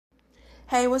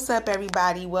Hey, what's up,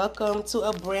 everybody? Welcome to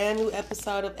a brand new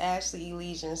episode of Ashley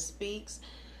Elysian Speaks.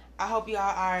 I hope y'all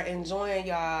are enjoying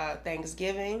y'all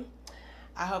Thanksgiving.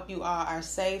 I hope you all are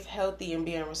safe, healthy, and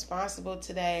being responsible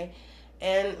today.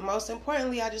 And most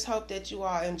importantly, I just hope that you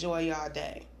all enjoy y'all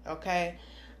day, okay?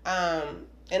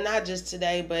 And not just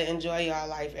today, but enjoy y'all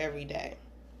life every day.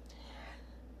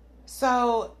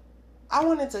 So, I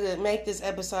wanted to make this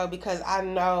episode because I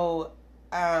know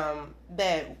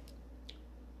that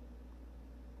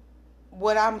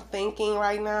what I'm thinking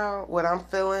right now, what I'm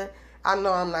feeling, I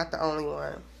know I'm not the only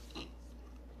one.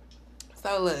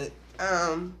 So look,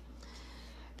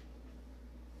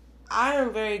 I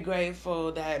am very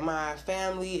grateful that my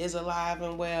family is alive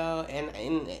and well, and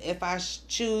if I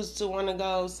choose to want to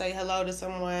go say hello to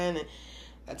someone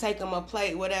and take them a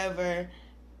plate, whatever,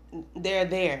 they're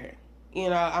there.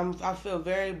 You know, I feel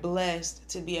very blessed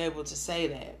to be able to say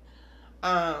that.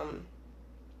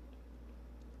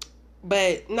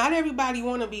 But not everybody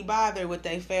want to be bothered with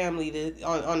their family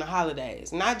on the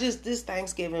holidays. Not just this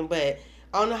Thanksgiving, but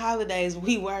on the holidays,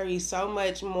 we worry so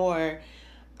much more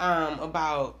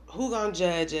about who gonna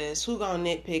judge us, who gonna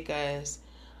nitpick us,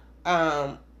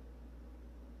 how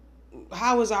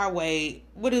was our weight,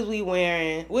 what is we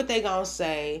wearing, what they gonna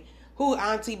say, who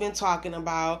auntie been talking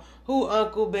about, who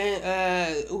uncle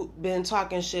been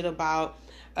talking shit about,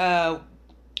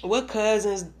 what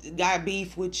cousins got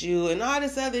beef with you, and all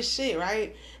this other shit,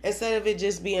 right? Instead of it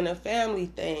just being a family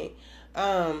thing.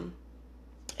 And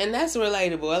that's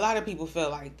relatable. A lot of people feel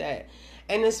like that.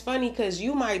 And it's funny because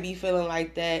you might be feeling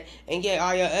like that, and yet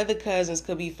all your other cousins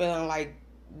could be feeling like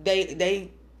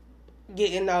they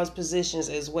get in those positions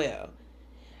as well.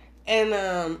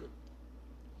 And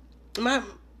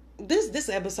this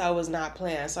episode was not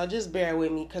planned, so just bear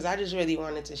with me because I just really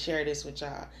wanted to share this with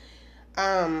y'all.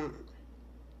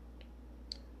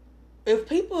 If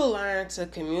people learn to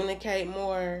communicate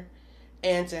more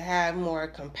and to have more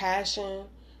compassion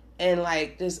and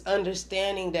like this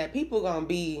understanding that people gonna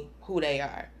be who they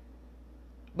are,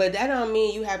 but that don't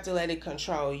mean you have to let it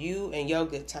control you and your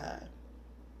good time.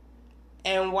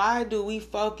 And why do we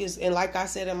focus, and like I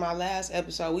said in my last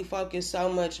episode, we focus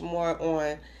so much more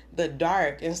on the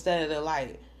dark instead of the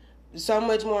light, so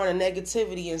much more on the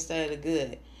negativity instead of the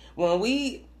good.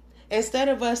 Instead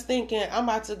of us thinking, I'm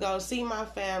about to go see my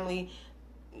family,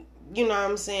 you know what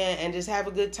I'm saying, and just have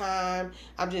a good time.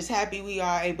 I'm just happy we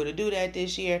are able to do that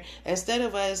this year. Instead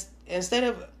of us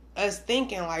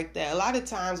thinking like that, a lot of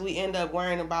times we end up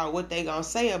worrying about what they gonna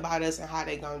say about us and how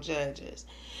they gonna judge us.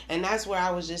 And that's where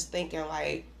I was just thinking,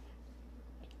 like,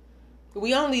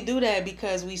 we only do that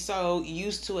because we so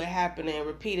used to it happening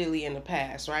repeatedly in the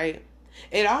past, right?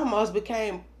 It almost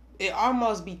becomes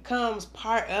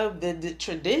part of the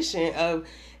tradition of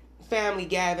family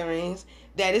gatherings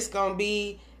that it's gonna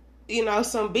be, you know,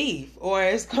 some beef, or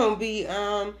it's gonna be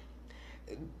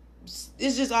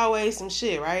it's just always some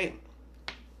shit, right?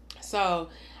 So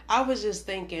I was just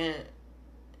thinking,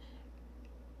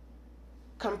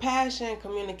 compassion,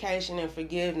 communication, and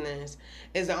forgiveness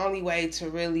is the only way to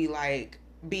really like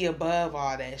be above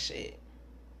all that shit.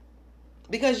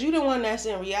 Because you the one that's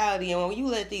in reality, and when you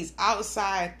let these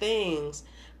outside things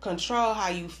control how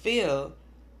you feel,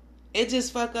 it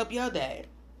just fuck up your day.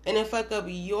 And it fuck up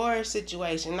your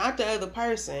situation, not the other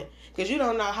person. Because you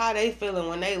don't know how they feeling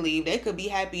when they leave. They could be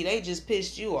happy they just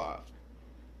pissed you off.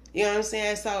 You know what I'm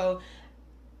saying? So,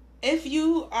 if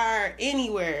you are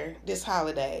anywhere this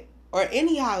holiday, or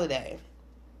any holiday,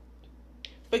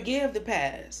 forgive the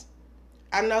past.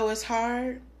 I know it's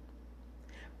hard,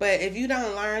 but if you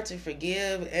don't learn to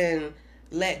forgive and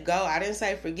let go, I didn't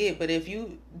say forget, but if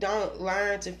you don't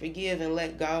learn to forgive and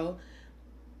let go,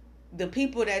 the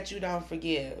people that you don't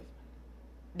forgive,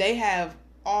 they have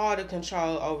all the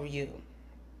control over you.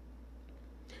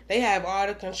 They have all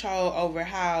the control over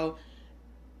how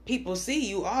people see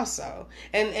you also.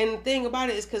 And the thing about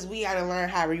it is because we got to learn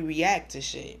how we react to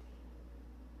shit.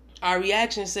 Our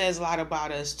reaction says a lot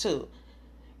about us too.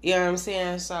 You know what I'm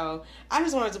saying? So I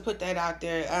just wanted to put that out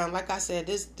there. Like I said,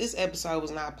 this episode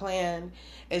was not planned.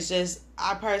 It's just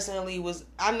I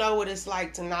know what it's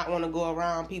like to not want to go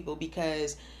around people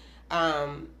because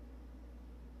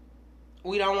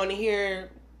we don't want to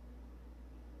hear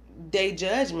their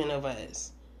judgment of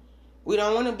us. We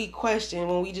don't want to be questioned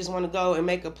when we just want to go and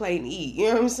make a plate and eat. You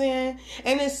know what I'm saying?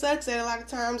 And it sucks that a lot of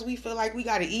times we feel like we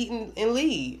got to eat and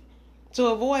leave to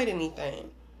avoid anything.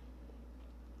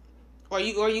 Or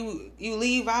you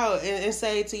leave out and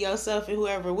say to yourself and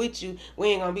whoever with you, we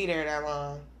ain't going to be there that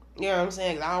long. You know what I'm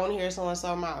saying? 'Cause I don't want to hear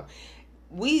so mouth.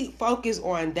 We focus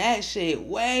on that shit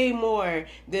way more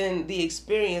than the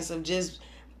experience of just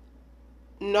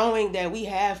knowing that we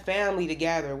have family to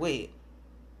gather with.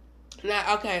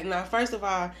 Now, first of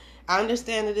all, I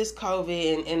understand that it's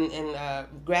COVID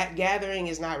and gathering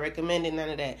is not recommended, none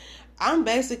of that. I'm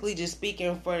basically just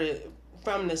speaking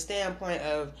from the standpoint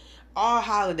of all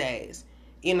holidays,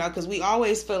 because we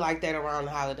always feel like that around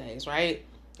the holidays, right?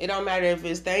 It don't matter if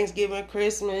it's Thanksgiving,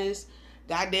 Christmas,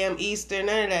 goddamn Easter,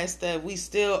 none of that stuff. We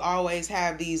still always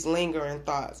have these lingering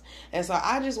thoughts. And so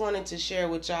I just wanted to share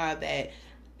with y'all that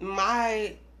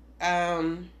my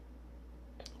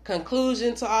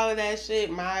conclusion to all of that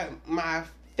shit, my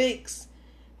fix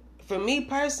for me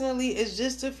personally is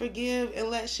just to forgive and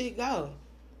let shit go.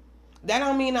 That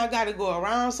don't mean I gotta go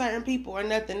around certain people or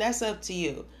nothing. That's up to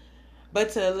you. But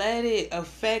to let it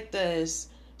affect us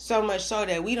so much so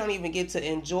that we don't even get to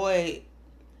enjoy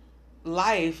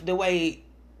life the way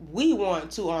we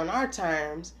want to on our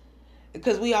terms,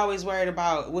 because we always worried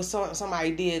about what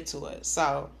somebody did to us,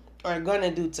 or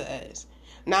gonna do to us.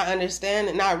 Not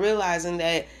understanding, not realizing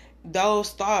that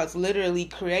those thoughts literally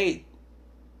create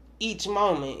each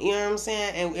moment. You know what I'm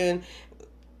saying? And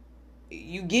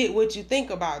you get what you think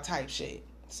about type shit.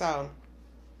 So,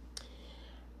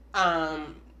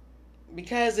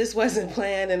 because this wasn't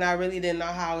planned and I really didn't know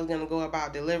how I was gonna go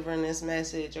about delivering this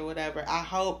message or whatever, I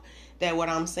hope that what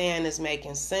I'm saying is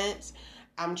making sense.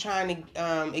 I'm trying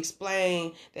to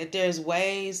explain that there's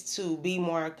ways to be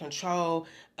more in control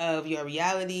of your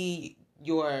reality,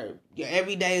 your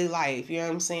everyday life. You know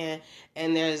what I'm saying?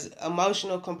 And there's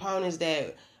emotional components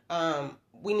that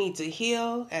we need to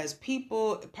heal as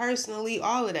people, personally,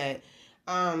 all of that.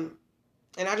 And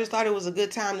I just thought it was a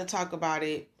good time to talk about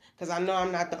it, because I know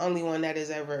I'm not the only one that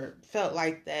has ever felt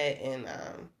like that. And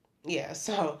yeah,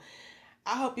 so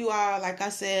I hope you all, like I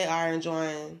said, are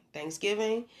enjoying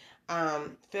Thanksgiving.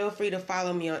 Feel free to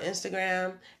follow me on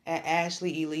Instagram at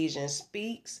Ashley Elysian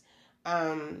Speaks.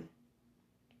 And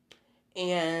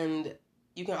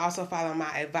you can also follow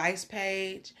my advice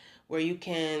page, where you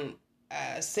can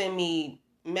send me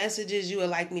messages you would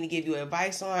like me to give you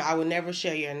advice on. I would never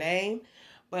share your name,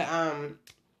 but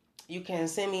you can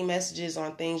send me messages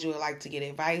on things you would like to get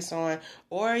advice on,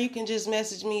 or you can just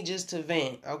message me just to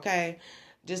vent, okay?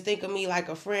 Just think of me like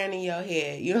a friend in your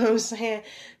head. You know what I'm saying?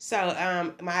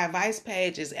 So my advice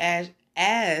page is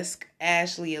Ask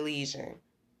Ashley Elysian.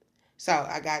 So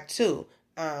I got two.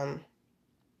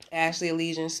 Ashley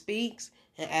Elysian Speaks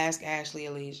and Ask Ashley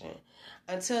Elysian.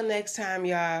 Until next time,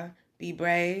 y'all, be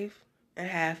brave and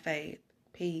have faith.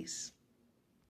 Peace.